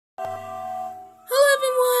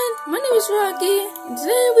host Rocky, and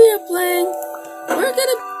today we are playing Work at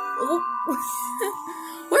a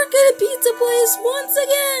Work at a Pizza Place once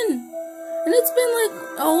again. And it's been like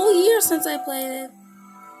a whole year since I played it.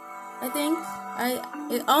 I think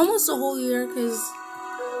almost a whole year, because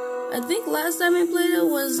I think last time I played it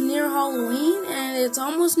was near Halloween, and it's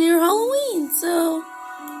almost near Halloween. So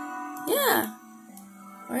yeah,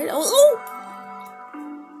 all right.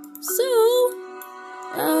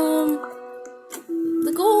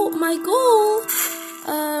 My goal,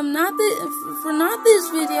 not this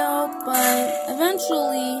video, but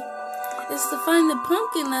eventually, is to find the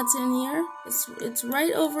pumpkin that's in here. It's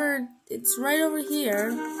right over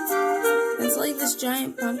here. It's like this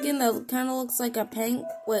giant pumpkin that kind of looks like a penguin.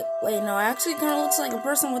 Wait, no, actually, kind of looks like a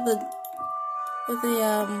person with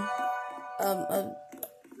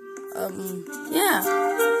yeah.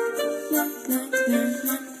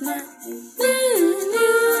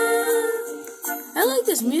 I like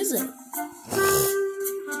this music.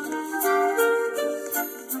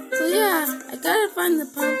 So yeah, I gotta find the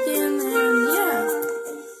pumpkin, and yeah.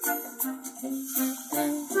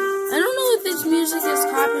 I don't know if this music is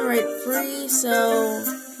copyright free, so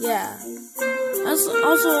yeah.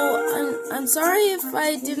 Also, I'm sorry if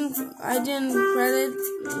I didn't credit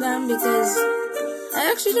them, because I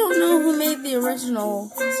actually don't know who made the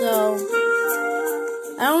original, so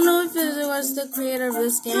I don't know if it was the creator of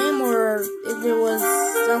this game or if it was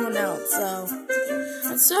someone else. So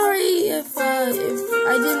I'm sorry if I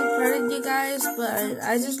didn't credit you guys, but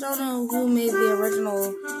I just don't know who made the original,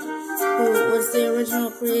 who was the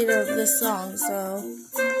original creator of this song. So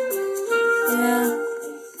yeah.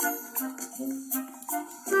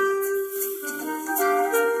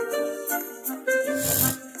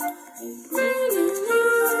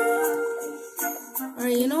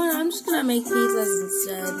 Alright, you know what? I'm just gonna make pizzas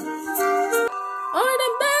instead. Alright,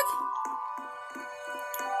 I'm back!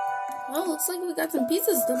 Well, looks like we got some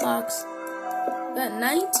pizzas to box. Got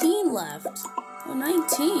 19 left. Oh,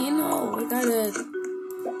 19? Oh, we gotta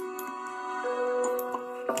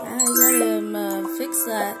fix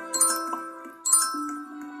that.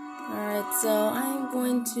 Alright, so I'm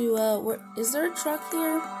going to, is there a truck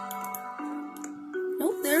here?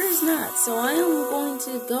 Nope, there is not. So I am going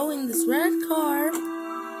to go in this red car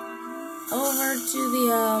over to the,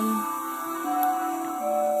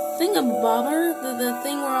 thingamabobber, the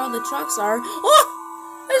thing where all the trucks are. Oh!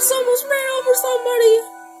 I just almost ran over somebody!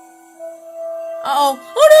 Uh-oh.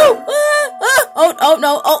 Oh no! Oh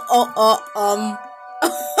no!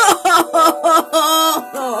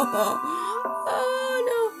 Oh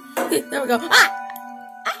no! Okay, there we go.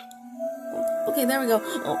 Okay, there we go.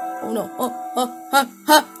 Oh no.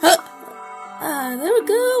 There we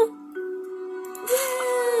go.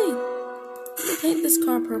 Yay! Let me paint this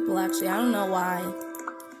car purple, actually. I don't know why.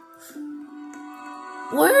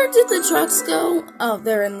 Where did the trucks go? Oh,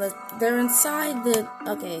 they're inside the,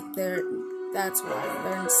 okay, that's why.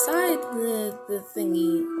 They're inside the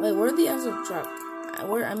thingy. Wait, where's the other truck?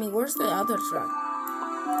 Where's the other truck?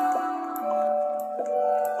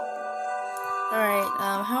 Alright,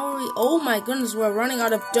 how are we? Oh my goodness, we're running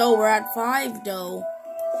out of dough. We're at 5 dough.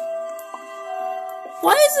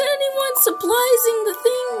 Why isn't anyone supplying the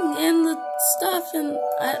thing and the stuff? And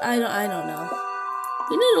I don't know.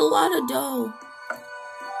 We need a lot of dough.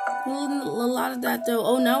 We need a lot of that dough.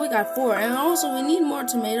 Oh, now we got 4. And also, we need more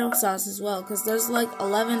tomato sauce as well, because there's like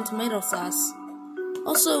 11 tomato sauce.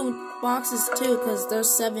 Also, boxes too, because there's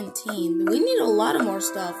 17. We need a lot of more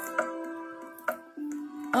stuff.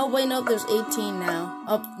 Oh, wait, nope, there's 18 now.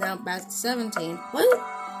 Oh, now back to 17. What?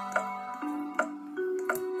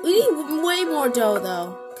 We need way more dough,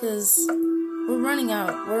 though, because we're running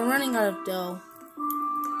out. We're running out of dough.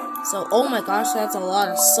 So, oh my gosh, that's a lot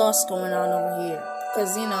of sauce going on over here.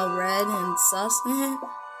 Because, you know, red and sus.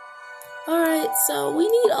 Alright, so we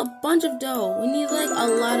need a bunch of dough. We need, like, a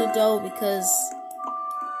lot of dough because,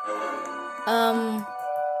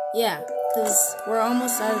 yeah, because we're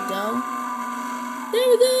almost out of dough. There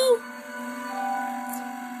we go!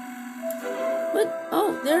 What?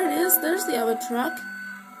 Oh, there it is. There's the other truck.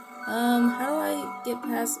 How do I get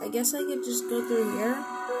past? I guess I could just go through here.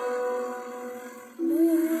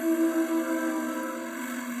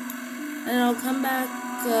 And I'll come back,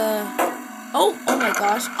 oh my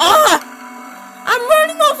gosh. I'm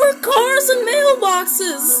running over cars and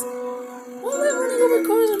mailboxes! Why am I running over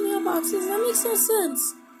cars and mailboxes? That makes no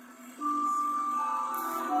sense.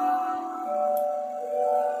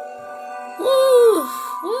 Ooh,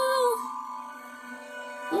 well,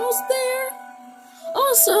 almost there.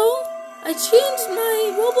 Also, I changed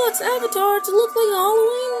my Roblox avatar to look like a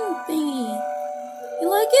Halloween thingy. You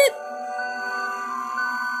like it?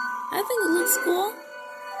 I think it looks cool.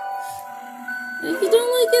 And if you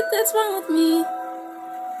don't like it, that's fine with me.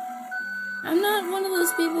 I'm not one of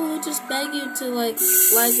those people who just beg you to like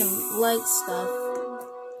stuff.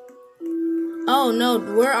 Oh no,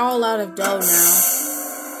 we're all out of dough now.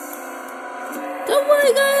 Don't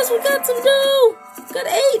worry guys, we got some dough! Got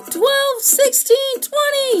 8, 12, 16,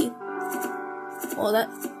 20!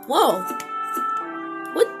 Whoa.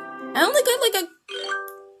 What? I only got like a...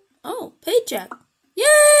 Oh, paycheck.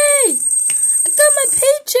 Yay! I got my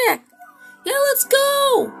paycheck! Yeah, let's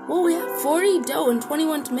go! Well, we have 40 dough and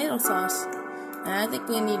 21 tomato sauce. And I think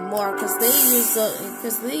we need more because they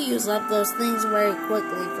use up those things very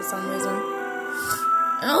quickly for some reason.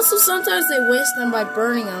 And also sometimes they waste them by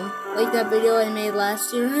burning them. Like that video I made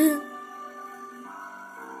last year.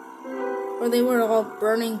 Where they were all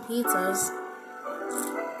burning pizzas.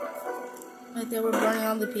 Like they were burning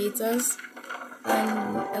all the pizzas.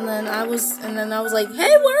 And then I was like,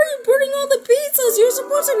 hey, why are you burning all the pizzas? You're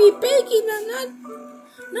supposed to be baking them,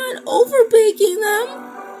 not over baking them.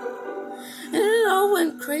 And then it all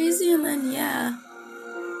went crazy, and then yeah.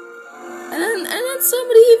 And then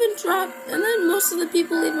somebody even dropped, and then most of the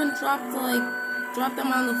people even dropped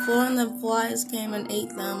them on the floor, and the flies came and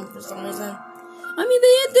ate them for some reason. I mean,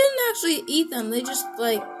 they didn't actually eat them. They just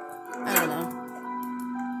like, I don't know.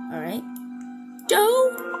 All right,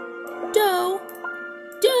 dough.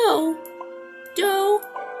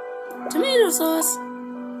 Tomato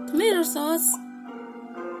sauce,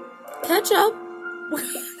 ketchup,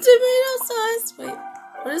 tomato sauce, wait,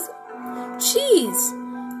 what is it? Cheese,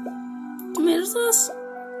 tomato sauce,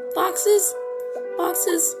 boxes,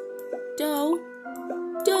 dough,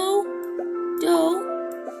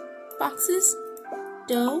 boxes,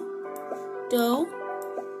 dough,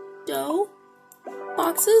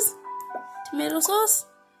 boxes, tomato sauce,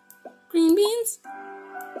 green beans,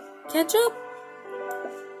 ketchup,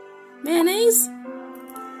 mayonnaise,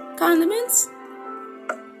 condiments,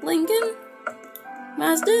 Lincoln,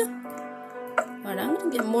 Mazda. Alright, I'm gonna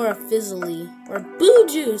get more of Fizzly, or Boo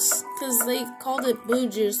Juice, because they called it Boo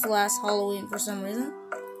Juice last Halloween for some reason.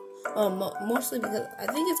 Oh, mostly because, I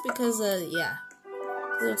think it's because, yeah,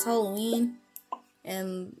 because it's Halloween,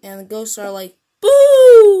 and the ghosts are like,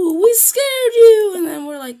 boo, we scared you, and then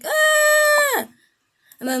we're like, ah,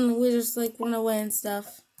 and then we just, like, run away and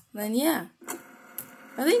stuff, and then, yeah.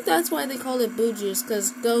 I think that's why they called it Boo Juice,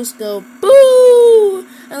 because ghosts go, boo,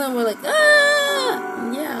 and then we're like, ah,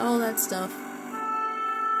 and yeah, all that stuff.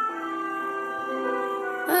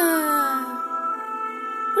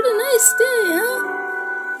 What a nice day, huh?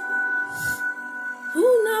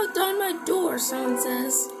 Who knocked on my door, someone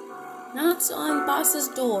says. Knocks on boss's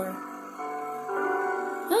door.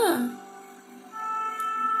 Huh.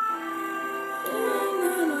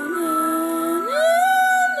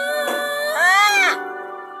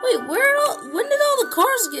 Wait, when did all the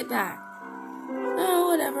cars get back? Oh,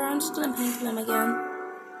 whatever, I'm just gonna paint them again.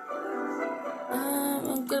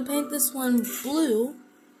 I'm gonna paint this one blue,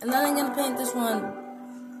 and then I'm gonna paint this one,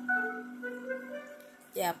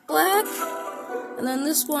 yeah, black, and then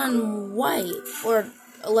this one white, or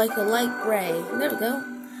like a light gray. There we go.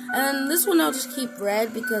 And then this one I'll just keep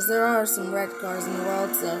red, because there are some red cars in the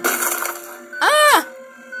world, so. Ah!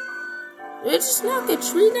 Did I just knock a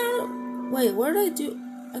tree down? Wait, what did I do?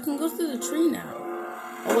 I can go through the tree now.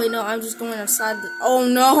 Oh wait, no, I'm just going outside the, oh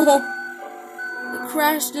no! It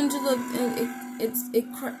crashed into the, it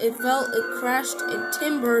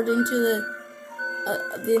timbered into the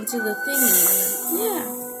thingy. Yeah.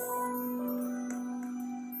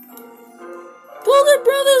 Boulder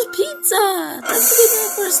Brothers Pizza! That's a good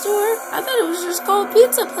name for a store. I thought it was just called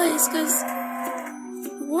Pizza Place, because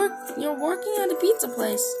you're working at a pizza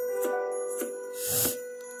place.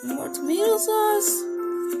 More tomato sauce.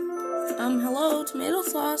 Hello, tomato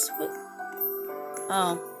sauce. What?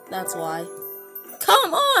 Oh, that's why.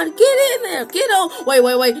 Come on, get in there. Get on. Wait.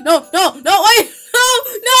 No, wait. No, I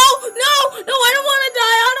don't want to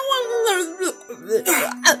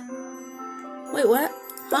die. Wait, what?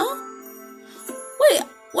 Huh? Wait,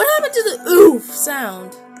 what happened to the oof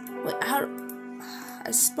sound? Wait, how?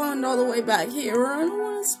 I spawned all the way back here. I don't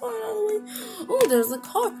want to spawn all the way. Oh, there's the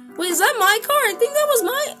car. Wait, is that my car? I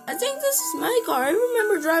think this is my car. I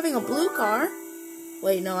remember driving a blue car.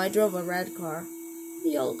 Wait, no, I drove a red car. A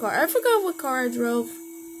yellow car. I forgot what car I drove.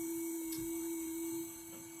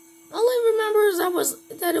 All I remember is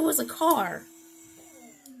that it was a car.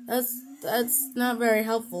 That's not very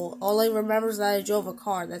helpful. All I remember is that I drove a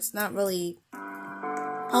car. That's not really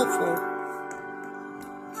helpful.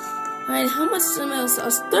 Alright, how much tomato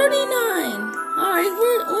sauce? 39! Alright,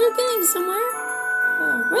 we're getting somewhere.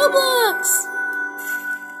 Oh, Roblox!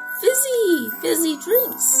 Fizzy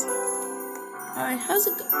drinks. Alright, how's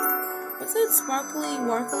it go? What's that sparkly,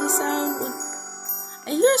 warkly sound?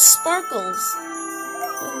 I hear sparkles.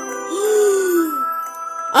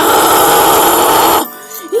 Ah!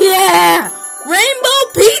 Yeah! Rainbow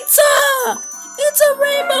pizza! It's a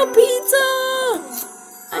rainbow pizza!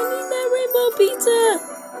 I need that rainbow pizza!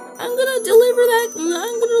 I'm gonna deliver that.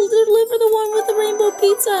 I'm gonna deliver the one with the rainbow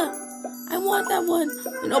pizza. I want that one.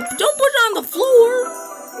 No, don't put it on the floor.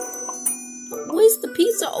 Don't waste the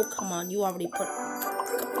pizza. Oh, come on. You already put it.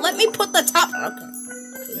 Let me put the top. Okay.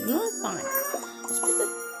 You know what? Fine. Let's put the...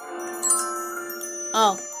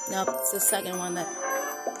 Oh, nope. It's the second one that...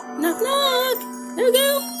 Knock, knock. There we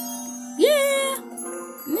go. Yeah.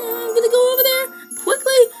 Now I'm gonna go over there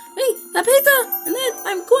quickly. Hey, that pizza. And then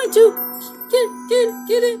I'm going to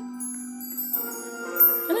get it.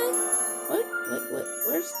 Can I? What?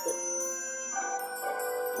 Where's the...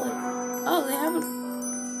 What? Oh, they haven't...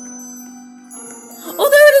 Oh,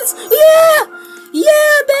 there it is! Yeah!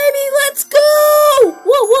 Yeah, baby, let's go!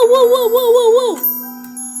 Whoa.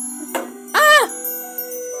 Ah!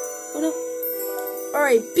 Oh, no.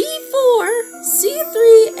 Alright, B4, C3,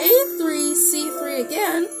 A3, C3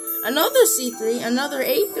 again, another C3, another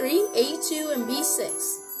A3, A2, and B6.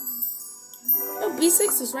 Oh,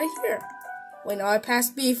 B6 is right here. Wait, no, I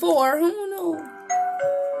passed B4. Oh, no.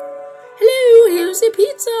 Hello, here's your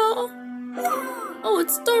pizza. Oh,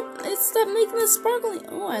 it stopped making the sparkling.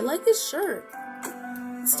 Oh, I like this shirt.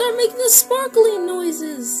 It started making the sparkling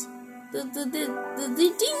noises. The ding, ding,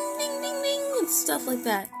 ding, ding, and stuff like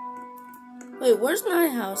that. Wait, where's my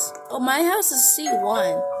house? Oh, my house is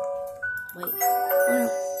C1. Wait.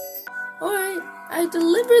 Alright, I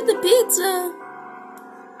delivered the pizza.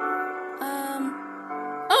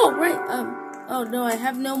 Oh, right. Oh, no, I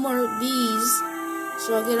have no more of these.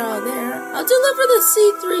 So I'll get all there. I'll deliver the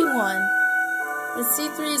C3 one. The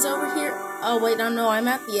C3 is over here. Oh, wait, no, I'm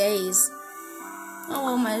at the A's. Oh,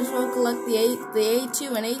 well, might as well collect the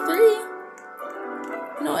A2 and A3.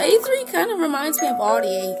 You know, A3 kind of reminds me of Audi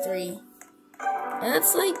A3. And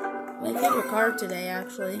that's, like, my favorite car today,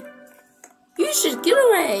 actually. You should get a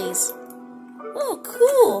raise. Oh,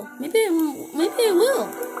 cool. Maybe I will.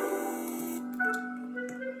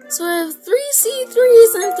 So I have 3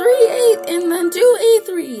 C3s and 3 and then 2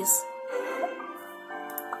 A3s.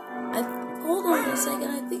 Hold on a second.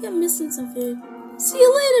 I think I'm missing some food. See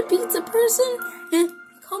you later, pizza person.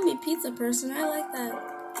 Call me pizza person. I like that.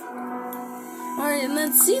 Alright, and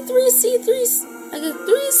then C3s. I got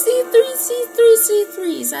 3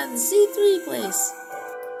 C3s at the C3 place.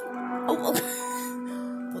 Oh, well,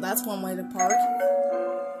 that's one way to park.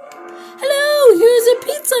 Hello, here's a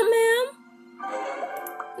pizza, ma'am.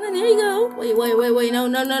 And then there you go. Wait. No.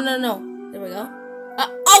 There we go.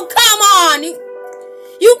 Oh, come on!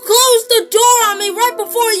 You closed the door on me right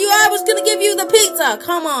before I was gonna give you the pizza.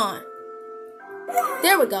 Come on.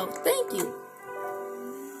 There we go. Thank you.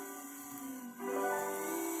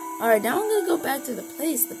 Alright, now I'm gonna go back to the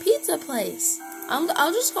place. The pizza place.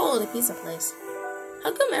 I'll just call it a pizza place.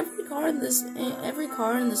 How come every car in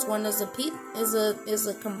this one is a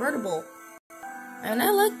convertible? And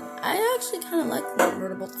I actually kind of like the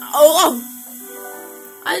convertibles. Oh!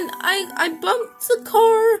 I bumped the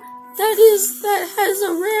car that has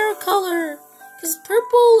a rare color. Because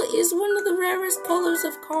purple is one of the rarest colors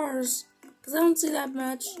of cars. Because I don't see that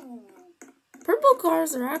much. Purple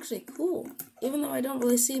cars are actually cool. Even though I don't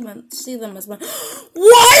really see them as much.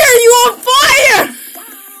 Why are you on fire?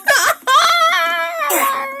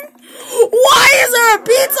 Why is there a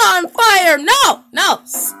pizza on fire? No,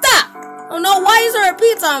 stop. Oh no, why is there a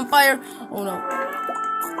pizza on fire? Oh no.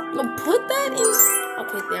 No, put that in.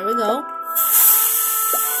 Okay, there we go.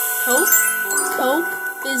 Coke,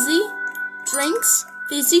 fizzy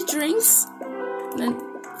drinks. And then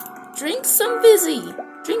drink some fizzy.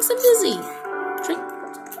 Drink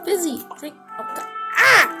fizzy. Drink. Okay.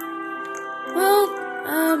 Ah! Well,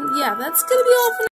 yeah, that's gonna be all for now.